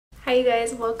Hi you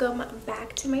guys, welcome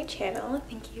back to my channel.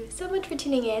 Thank you so much for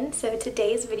tuning in. So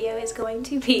today's video is going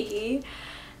to be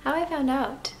how I found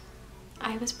out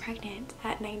I was pregnant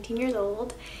at 19 years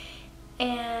old,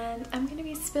 and I'm going to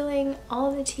be spilling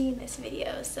all the tea in this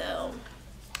video, so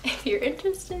if you're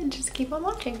interested, just keep on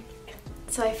watching.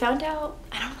 So I found out,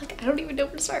 I don't even know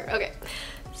where to start. Okay,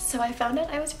 so I found out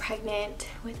I was pregnant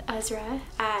with Ezra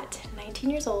at 19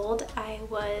 years old. I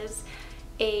was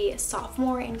a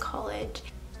sophomore in college.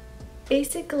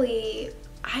 Basically,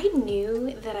 I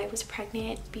knew that I was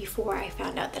pregnant before I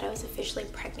found out that I was officially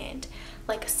pregnant.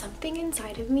 Like, something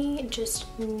inside of me just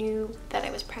knew that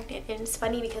I was pregnant. And it's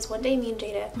funny because one day me and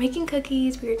Jada were making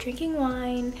cookies, we were drinking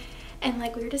wine, and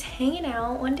like we were just hanging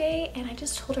out one day, and I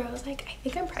just told her, I was like, I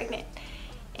think I'm pregnant.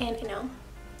 And you know,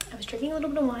 I was drinking a little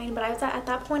bit of wine, but I was at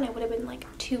that point I would have been like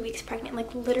 2 weeks pregnant.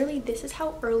 Like literally, this is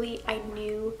how early I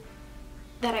knew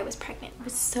that I was pregnant. It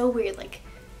was so weird.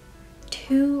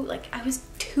 I was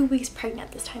 2 weeks pregnant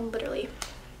at this time, literally.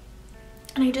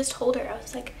 And I just told her, I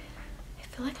was like, I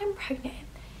feel like I'm pregnant.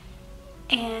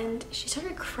 And she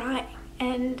started crying,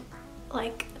 and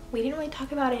like we didn't really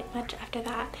talk about it much after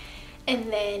that.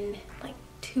 And then like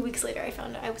 2 weeks later I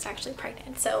found out I was actually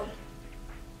pregnant. So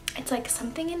it's like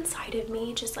something inside of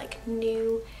me just like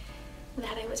knew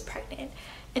that I was pregnant.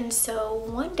 And so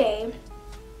one day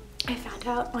I found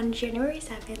out on January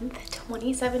 7th,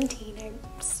 2017. I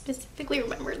specifically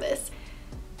remember this.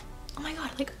 Oh my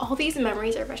god, like all these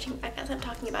memories are rushing back as I'm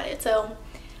talking about it. So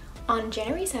on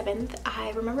January 7th,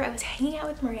 I remember I was hanging out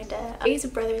with Miranda, his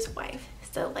brother's wife,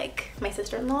 so like my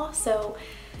sister-in-law. So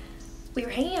we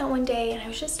were hanging out one day and I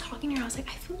was just talking to her. I was like,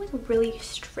 I feel like really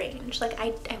strange. Like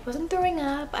I wasn't throwing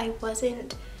up, I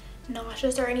wasn't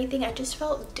nauseous or anything. I just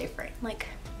felt different. Like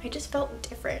I just felt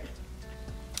different.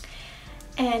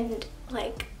 And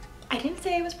like I didn't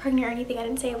say I was pregnant or anything. I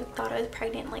didn't say I thought I was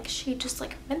pregnant. Like she just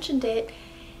like mentioned it,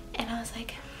 and I was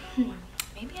like,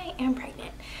 maybe I am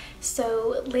pregnant.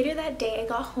 So later that day I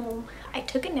got home, I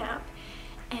took a nap,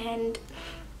 and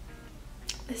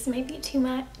this might be too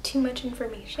much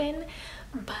information,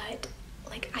 but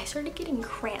like I started getting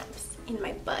cramps in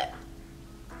my butt,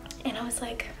 and I was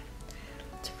like,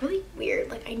 it's really weird.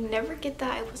 Like I never get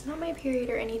that. I wasn't on my period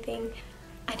or anything.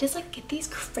 I just like get these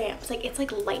cramps, like it's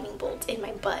like lightning bolts in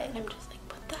my butt, and I'm just like,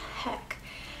 what the heck?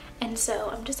 And so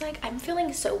I'm just like, I'm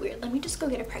feeling so weird, let me just go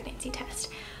get a pregnancy test.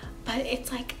 But it's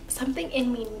like something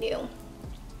in me knew.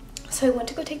 So I went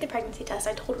to go take the pregnancy test.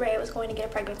 I told Ray I was going to get a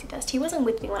pregnancy test. He wasn't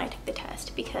with me when I took the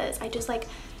test because I just like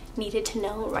needed to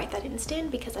know right that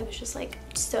instant, because I was just like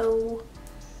so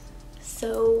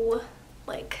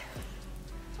like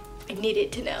I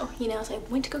needed to know, you know. So I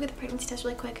went to go get the pregnancy test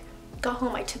really quick. Got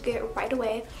home, I took it right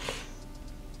away,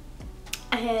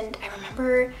 and I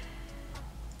remember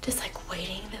just like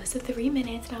waiting those 3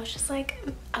 minutes, and I was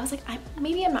like,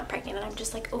 maybe I'm not pregnant, and I'm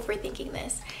just like overthinking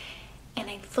this.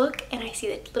 And I look and I see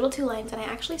the little 2 lines, and I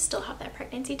actually still have that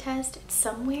pregnancy test. It's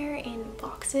somewhere in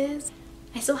boxes.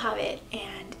 I still have it,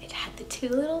 and it had the 2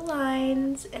 little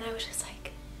lines, and I was just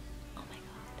like, oh my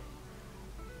god,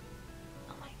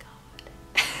 oh my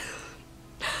god.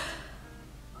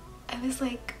 I was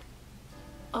like,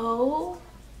 oh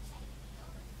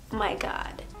my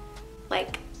god,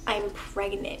 like I'm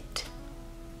pregnant.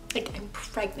 Like I'm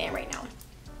pregnant right now.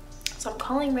 So I'm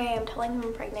calling Ray, I'm telling him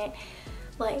I'm pregnant.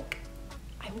 Like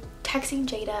I'm texting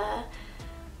Jada,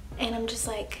 and I'm just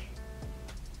like,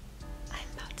 I'm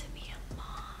about to be a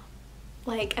mom.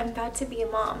 Like I'm about to be a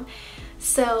mom.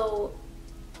 So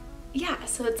yeah,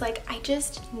 so it's like I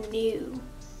just knew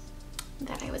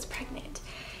that I was pregnant.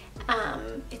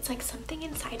 It's like something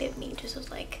inside of me just was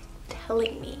like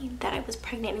telling me that I was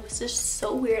pregnant. It was just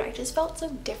so weird. I just felt so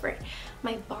different.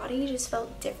 My body just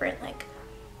felt different. Like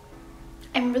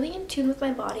I'm really in tune with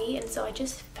my body, and so I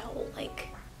just felt like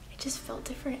it just felt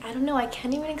different. I don't know, I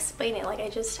can't even explain it. Like I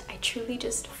truly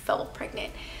just felt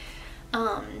pregnant.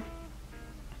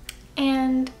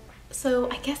 And so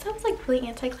I guess that was like really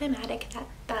anticlimactic,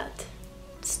 that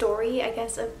story, I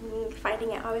guess, of me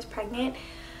finding out I was pregnant.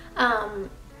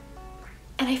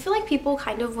 And I feel like people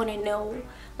kind of want to know,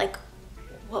 like,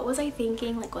 what was I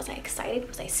thinking? Like, was I excited?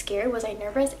 Was I scared? Was I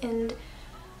nervous? And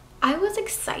I was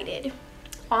excited.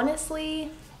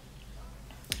 Honestly,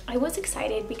 I was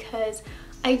excited because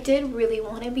I did really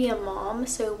want to be a mom.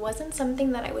 So it wasn't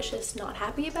something that I was just not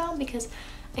happy about, because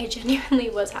I genuinely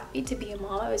was happy to be a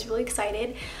mom. I was really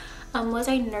excited. Was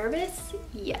I nervous?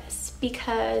 Yes,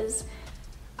 because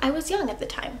I was young at the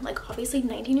time. Like, obviously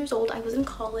 19 years old, I was in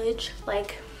college.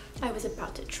 Like, I was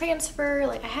about to transfer.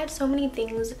 Like I had so many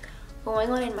things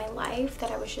going on in my life that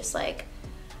I was just like,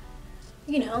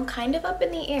 you know, kind of up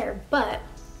in the air. But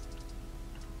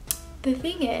the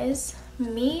thing is,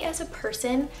 me as a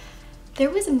person, there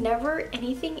was never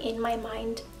anything in my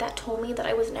mind that told me that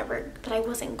I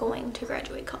wasn't going to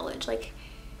graduate college. Like,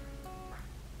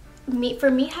 for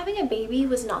me having a baby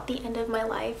was not the end of my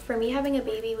life. For me having a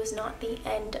baby was not the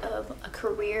end of a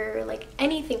career, like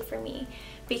anything for me,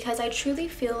 because I truly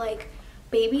feel like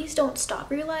babies don't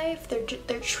stop your life.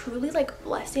 They're truly like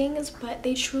blessings, but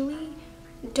they truly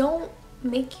don't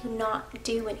make you not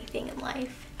do anything in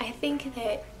life. I think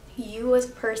that you as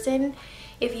a person,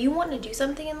 if you want to do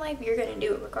something in life, you're gonna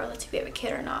do it regardless if you have a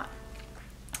kid or not.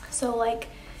 So like,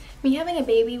 me having a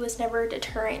baby was never a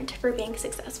deterrent for being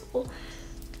successful.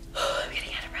 I'm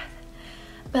getting out of breath.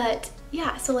 But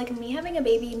yeah, so like me having a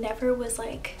baby never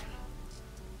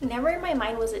in my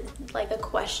mind was it like a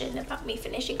question about me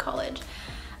finishing college.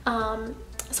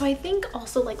 So I think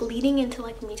also like leading into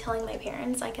like me telling my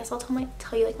parents, I guess I'll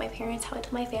tell you like my parents, how I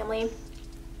told my family.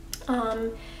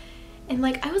 And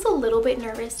like I was a little bit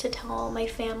nervous to tell my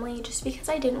family just because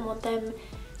I didn't want them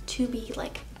to be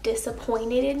like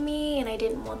disappointed in me, and I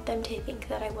didn't want them to think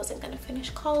that I wasn't gonna finish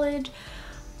college.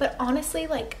 But honestly,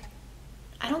 like,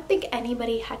 I don't think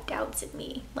anybody had doubts in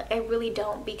me. Like, I really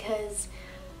don't, because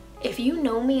if you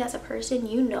know me as a person,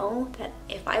 you know that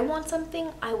if I want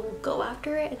something, I will go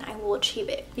after it and I will achieve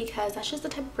it, because that's just the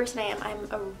type of person I am. I'm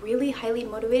a really highly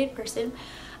motivated person.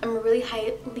 I'm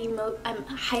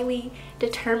highly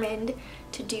determined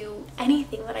to do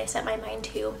anything that I set my mind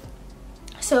to.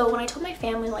 So when I told my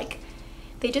family, like,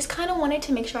 they just kind of wanted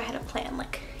to make sure I had a plan.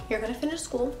 Like, you're gonna finish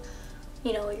school,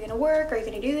 you know, you're gonna work, are you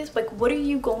gonna do this? Like, what are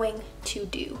you going to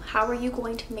do? How are you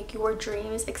going to make your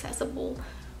dreams accessible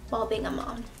while being a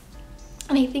mom?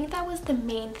 And I think that was the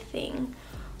main thing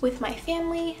with my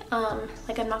family.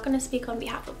 Like, I'm not gonna speak on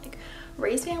behalf of like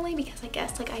Ray's family, because I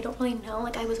guess like I don't really know.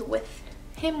 Like, I was with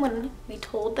him when we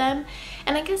told them,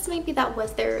 and I guess maybe that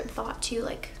was their thought too.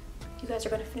 Like, you guys are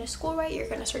gonna finish school, right? You're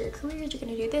gonna start your careers, you're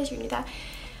gonna do this, you're gonna do that.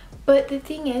 But the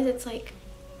thing is, it's like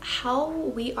how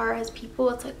we are as people,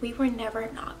 it's like we were never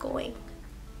not going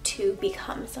to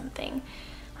become something,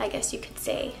 I guess you could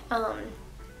say.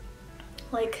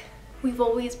 Like, we've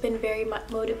always been very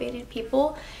motivated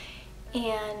people,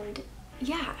 and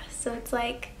yeah, so it's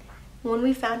like when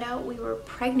we found out we were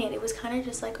pregnant, it was kind of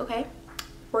just like, okay,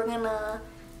 we're gonna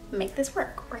make this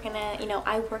work. We're gonna, you know,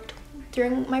 I worked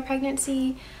during my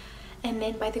pregnancy, and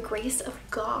then by the grace of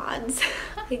gods,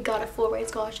 I got a full-ride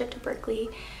scholarship to Berkeley,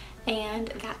 and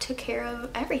that took care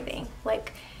of everything.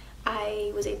 Like,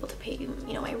 I was able to pay,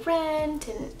 you know, my rent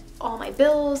and all my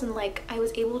bills, and like I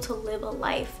was able to live a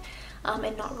life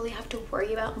and not really have to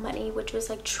worry about money, which was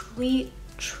like truly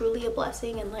a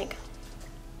blessing. And like,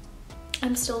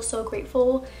 I'm still so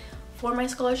grateful for my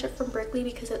scholarship from Berkeley,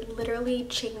 because it literally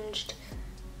changed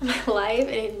my life,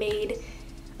 and it made,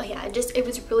 oh yeah, it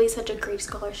was really such a great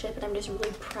scholarship, and I'm just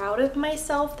really proud of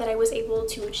myself that I was able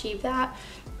to achieve that.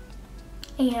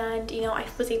 And you know, I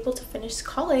was able to finish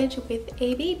college with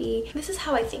a baby. This is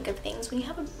how I think of things. When you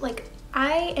have a, like,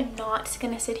 I am not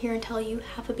gonna sit here and tell you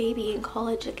have a baby in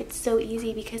college like it's so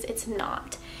easy, because it's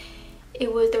not. There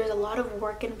was a lot of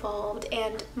work involved,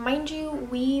 and mind you,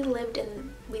 we live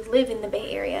in the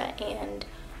Bay Area, and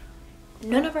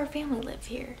none of our family live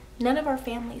here. None of our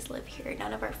families live here.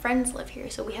 None of our friends live here.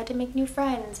 So we had to make new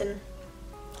friends and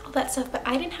all that stuff. But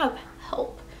I didn't have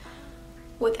help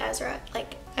with Ezra,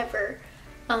 like, ever.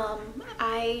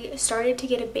 I started to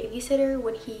get a babysitter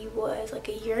when he was like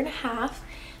 1.5 years.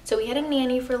 So we had a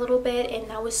nanny for a little bit, and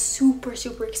that was super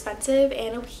expensive,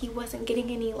 and he wasn't getting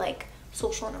any like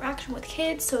social interaction with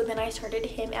kids. So then I started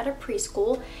him at a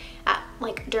preschool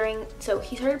so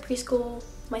he started preschool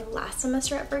my last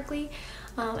semester at Berkeley,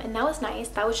 and that was nice.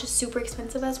 That was just super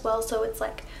expensive as well. So it's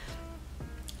like,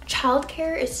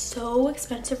 childcare is so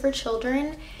expensive for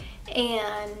children,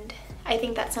 and I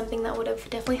think that's something that would have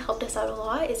definitely helped us out a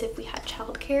lot, is if we had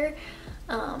childcare,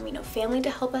 you know, family to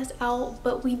help us out.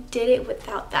 But we did it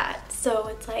without that. So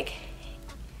it's like,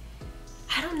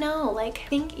 I don't know, like, I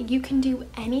think you can do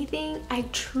anything. I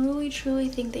truly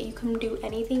think that you can do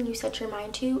anything you set your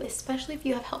mind to, especially if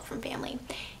you have help from family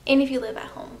and if you live at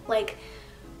home. Like,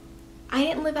 I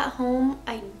didn't live at home.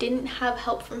 I didn't have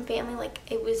help from family. Like,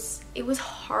 it was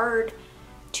hard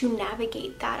to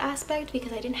navigate that aspect,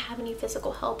 because I didn't have any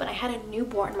physical help, and I had a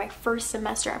newborn my first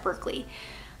semester at Berkeley.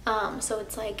 So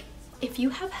it's like, if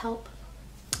you have help,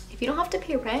 if you don't have to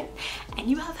pay rent and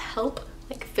you have help,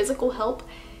 like physical help,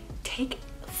 take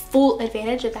full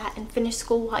advantage of that and finish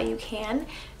school while you can,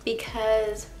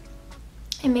 because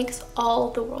it makes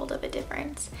all the world of a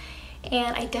difference.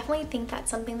 And I definitely think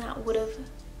that's something that would have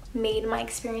made my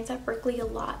experience at Berkeley a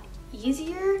lot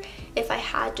easier if I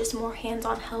had just more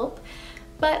hands-on help.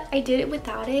 but I did it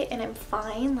without it and I'm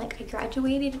fine. Like, I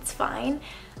graduated, it's fine.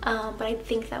 But I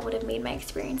think that would have made my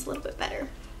experience a little bit better.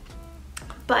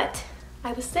 But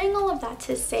I was saying all of that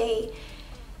to say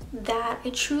that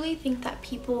I truly think that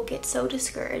people get so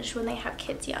discouraged when they have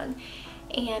kids young,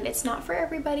 and it's not for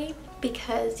everybody,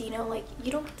 because, you know, like,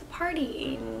 you don't get to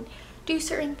party and do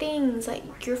certain things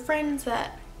like your friends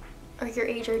that are your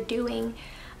age are doing.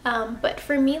 But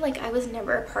for me, like, I was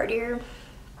never a partier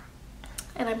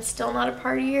and I'm still not a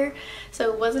partier,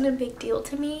 so it wasn't a big deal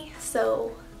to me.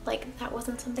 So like, that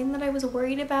wasn't something that I was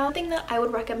worried about. The thing that I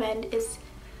would recommend is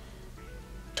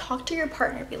talk to your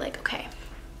partner, be like, okay,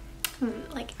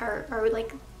 like, are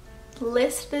like,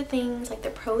 list the things, like the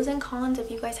pros and cons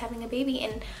of you guys having a baby.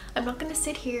 And I'm not gonna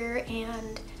sit here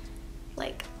and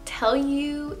like tell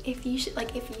you if you should,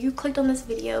 like, if you clicked on this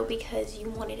video because you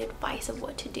wanted advice of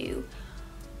what to do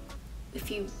if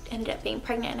you ended up being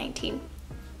pregnant at 19.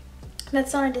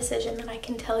 That's not a decision that I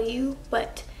can tell you,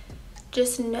 but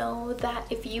just know that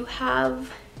if you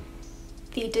have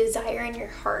the desire in your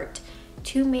heart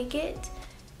to make it,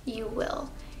 you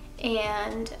will.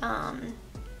 And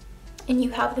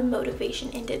you have the motivation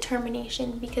and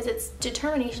determination, because it's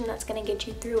determination that's going to get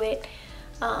you through it,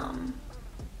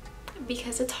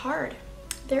 because it's hard.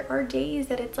 There are days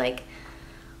that it's like,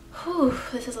 whew,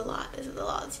 this is a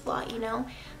lot, you know,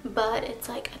 but it's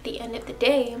like, at the end of the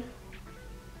day,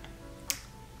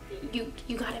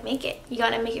 you gotta make it. You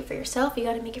gotta make it for yourself, you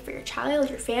gotta make it for your child,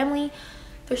 your family.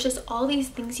 There's just all these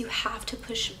things you have to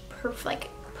push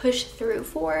through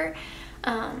for.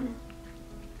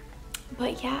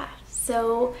 But yeah,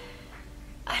 so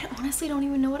I honestly don't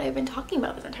even know what I've been talking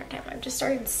about this entire time. I've just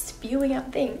started spewing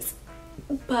out things.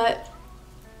 But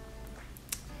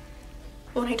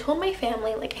when I told my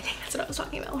family, like, I think that's what I was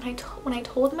talking about. When I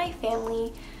told my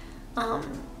family, I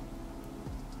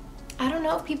don't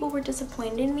know if people were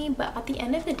disappointed in me, but at the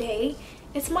end of the day,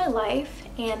 it's my life,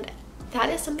 and that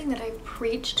is something that I've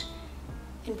preached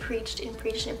and preached and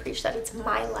preached and preached, that it's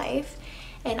my life.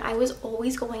 And I was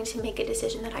always going to make a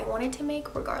decision that I wanted to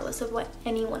make, regardless of what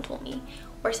anyone told me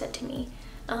or said to me.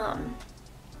 And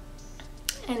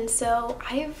so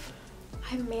I've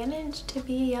managed to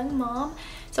be a young mom.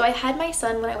 So I had my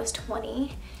son when I was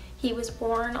 20. He was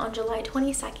born on July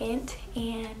 22nd,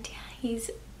 and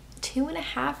he's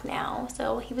 2.5 now.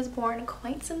 So he was born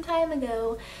quite some time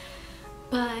ago.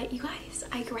 But you guys,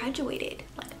 I graduated.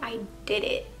 Like, I did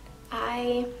it.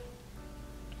 And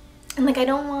like, I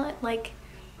don't want like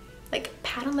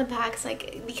pat on the backs,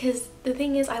 like, because the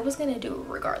thing is, I was gonna do it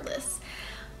regardless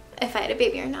if I had a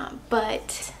baby or not.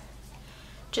 But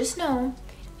just know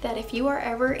that if you are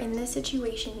ever in this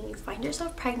situation and you find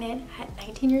yourself pregnant at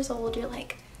 19 years old, you're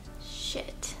like,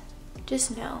 shit,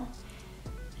 just know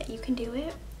that you can do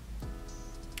it.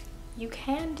 You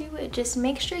can do it. Just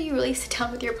make sure you really sit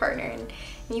down with your partner and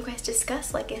you guys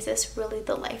discuss, like, is this really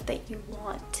the life that you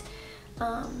want?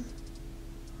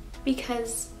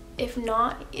 Because if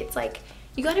not, it's like,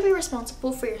 you got to be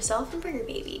responsible for yourself and for your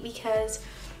baby, because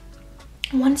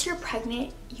once you're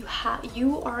pregnant, you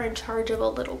are in charge of a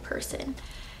little person,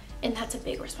 and that's a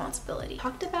big responsibility.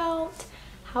 Talked about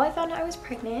how I found out I was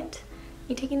pregnant,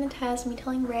 me taking the test, me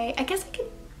telling Ray.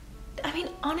 I mean,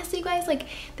 honestly, you guys, like,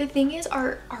 the thing is,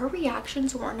 our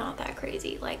reactions were not that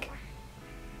crazy. Like,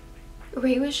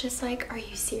 Ray was just like, are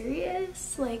you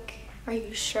serious? Like, are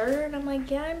you sure? And I'm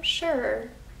like, yeah, I'm sure.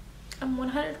 I'm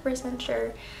 100%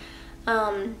 sure.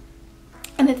 And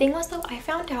the thing was, though, I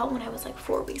found out when I was like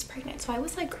 4 weeks pregnant. So I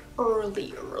was like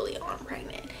early on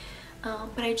pregnant.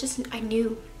 But I just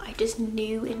knew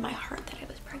in my heart that I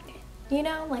was pregnant. You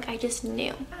know, like, I just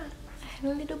knew. I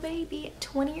had a little baby at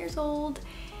 20 years old.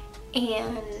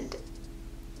 And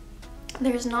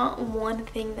there's not one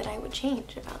thing that I would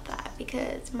change about that,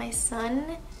 because my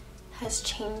son has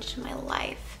changed my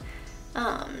life.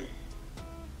 I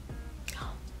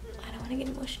don't want to get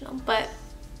emotional, but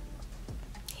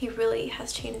he really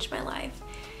has changed my life.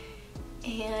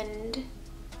 And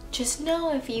just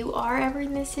know, if you are ever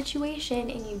in this situation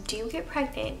and you do get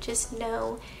pregnant, just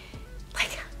know,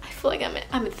 like, I feel like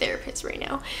I'm a therapist right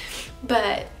now,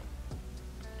 but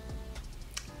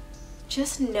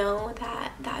just know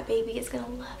that that baby is gonna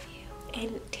love you,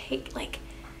 and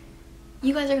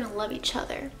you guys are gonna love each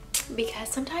other. Because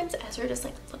sometimes Ezra just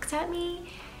like looks at me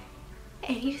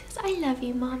and he says, I love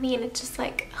you, mommy, and it's just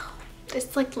like, oh,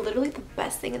 it's like literally the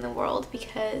best thing in the world,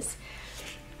 because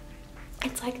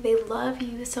it's like they love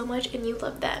you so much and you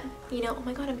love them, you know. Oh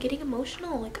my god, I'm getting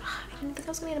emotional. Like, I didn't think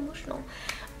I was gonna get emotional,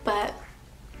 but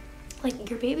like,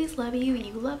 your babies love you,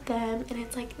 you love them, and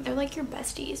it's like they're like your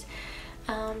besties.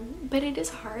 But it is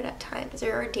hard at times.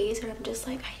 There are days where I'm just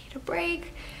like, I need a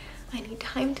break. I need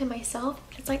time to myself.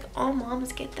 It's like all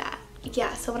moms get that.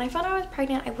 Yeah, so when I found out I was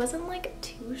pregnant, I wasn't like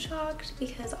too shocked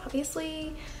because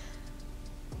obviously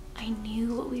I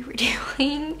knew what we were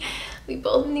doing. We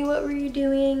both knew what we were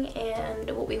doing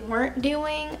and what we weren't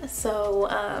doing. So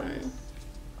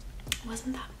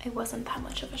it wasn't that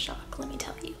much of a shock, let me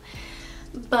tell you.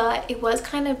 But it was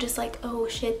kind of just like, oh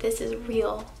shit, this is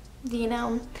real, you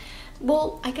know?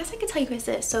 Well, I guess I could tell you guys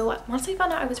this. So once I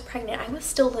found out I was pregnant, I was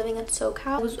still living in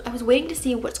SoCal. I was waiting to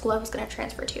see what school I was gonna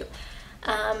transfer to.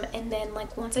 And then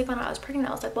like once I found out I was pregnant,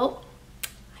 I was like, well,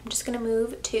 I'm just gonna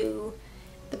move to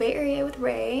the Bay Area with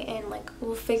Ray and like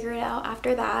we'll figure it out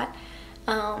after that.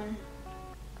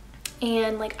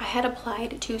 And like I had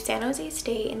applied to San Jose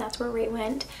State and that's where Ray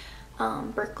went.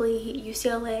 Berkeley,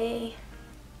 UCLA.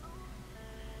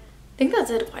 I think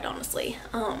that's it, quite honestly.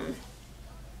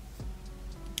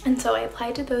 And so I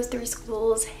applied to those 3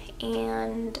 schools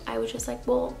and I was just like,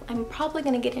 well, I'm probably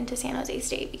gonna get into San Jose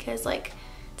State because like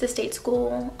it's a state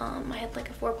school. I had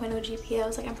like a 4.0 GPA. I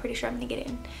was like, I'm pretty sure I'm gonna get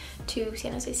in to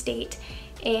San Jose State.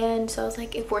 And so I was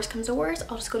like, if worse comes to worse,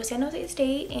 I'll just go to San Jose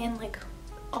State and like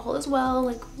all is well,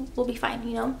 like we'll be fine,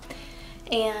 you know?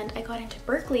 And I got into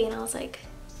Berkeley and I was like,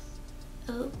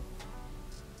 oh,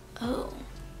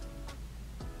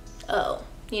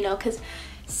 you know, because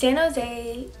San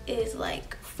Jose is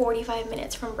like 45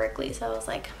 minutes from Berkeley. So I was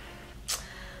like,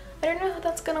 I don't know how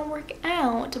that's gonna work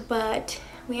out, but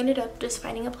we ended up just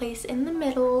finding a place in the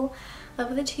middle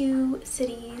of the 2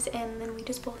 cities and then we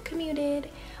just both commuted,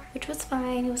 which was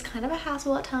fine. It was kind of a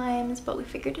hassle at times, but we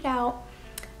figured it out.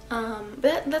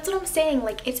 But that's what I'm saying,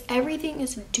 like everything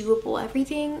is doable.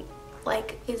 Everything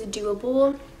like is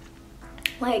doable.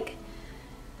 Like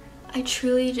I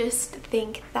truly just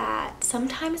think that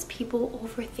sometimes people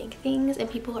overthink things and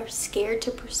people are scared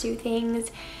to pursue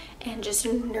things and just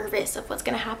nervous of what's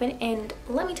gonna happen. And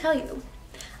let me tell you,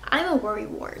 I'm a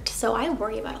worrywart, so I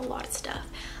worry about a lot of stuff.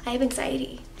 I have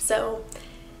anxiety, so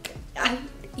I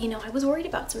was worried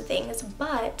about some things,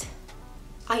 but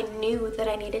I knew that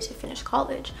I needed to finish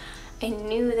college. I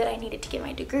knew that I needed to get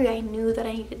my degree. I knew that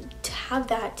I needed to have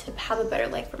that to have a better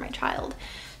life for my child.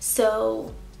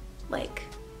 So like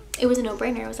it was a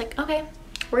no-brainer. I was like, okay,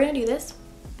 we're gonna do this.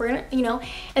 We're gonna, you know.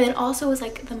 And then also was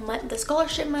like the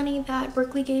scholarship money that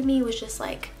Berkeley gave me was just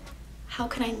like, how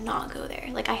can I not go there?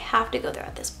 Like I have to go there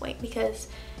at this point because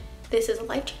this is a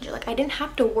life changer. Like I didn't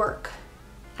have to work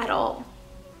at all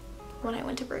when I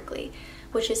went to Berkeley,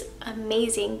 which is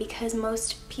amazing because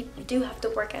most people do have to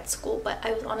work at school, but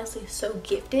I was honestly so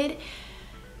gifted.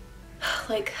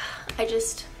 Like I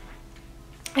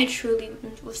truly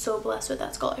was so blessed with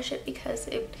that scholarship because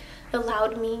it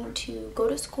allowed me to go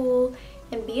to school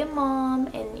and be a mom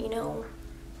and, you know,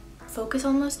 focus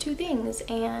on those 2 things.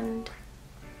 And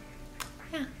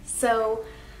yeah, so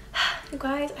you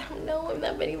guys, I don't know if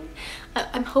that video,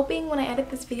 I'm hoping when I edit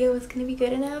this video it's gonna be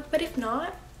good enough, but if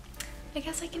not, I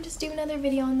guess I can just do another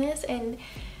video on this. And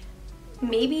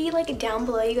maybe like down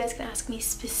below you guys can ask me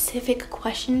specific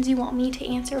questions you want me to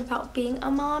answer about being a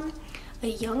mom, a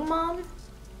young mom,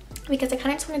 because I kind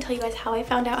of just want to tell you guys how I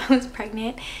found out I was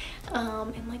pregnant,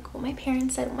 and like what my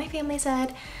parents said, what my family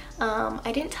said.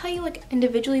 I didn't tell you like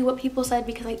individually what people said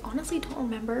because I honestly don't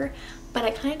remember, but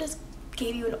I kind of just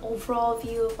gave you an overall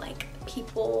view of like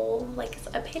people like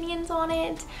opinions on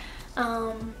it.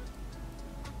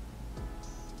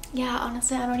 Yeah,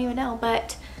 honestly I don't even know,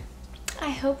 but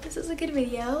I hope this is a good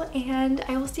video and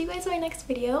I will see you guys in my next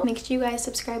video. Make sure you guys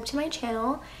subscribe to my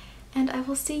channel and I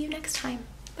will see you next time.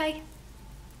 Bye.